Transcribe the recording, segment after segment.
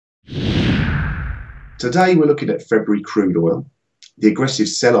Today we're looking at February crude oil. The aggressive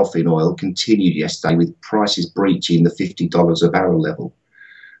sell-off in oil continued yesterday with prices breaching the $50 a barrel level.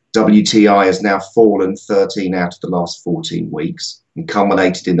 WTI has now fallen 13 out of the last 14 weeks and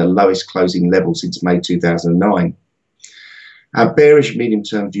culminated in the lowest closing level since May 2009. Our bearish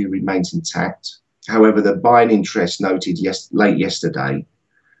medium-term view remains intact. However, the buying interest noted late yesterday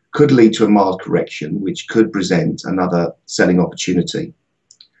could lead to a mild correction, which could present another selling opportunity.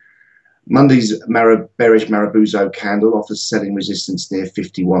 Monday's bearish Marabuzo candle offers selling resistance near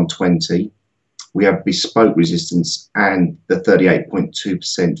 51.20. We have bespoke resistance and the 38.2%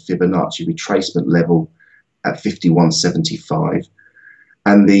 Fibonacci retracement level at 51.75.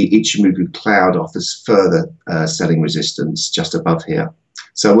 And the Ichimoku cloud offers further selling resistance just above here.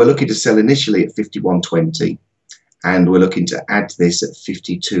 So we're looking to sell initially at 51.20, and we're looking to add this at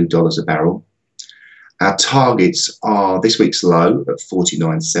 $52 a barrel. Our targets are this week's low at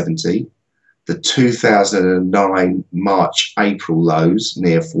 49.70, the 2009 March-April lows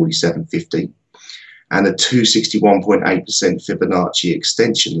near 47.50, and the 261.8% Fibonacci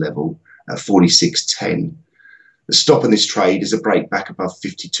extension level at 46.10. The stop in this trade is a break back above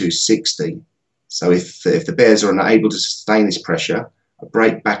 52.60. So if the bears are unable to sustain this pressure, a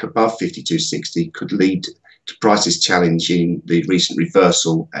break back above 52.60 could lead to prices challenging the recent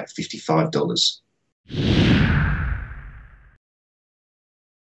reversal at $55.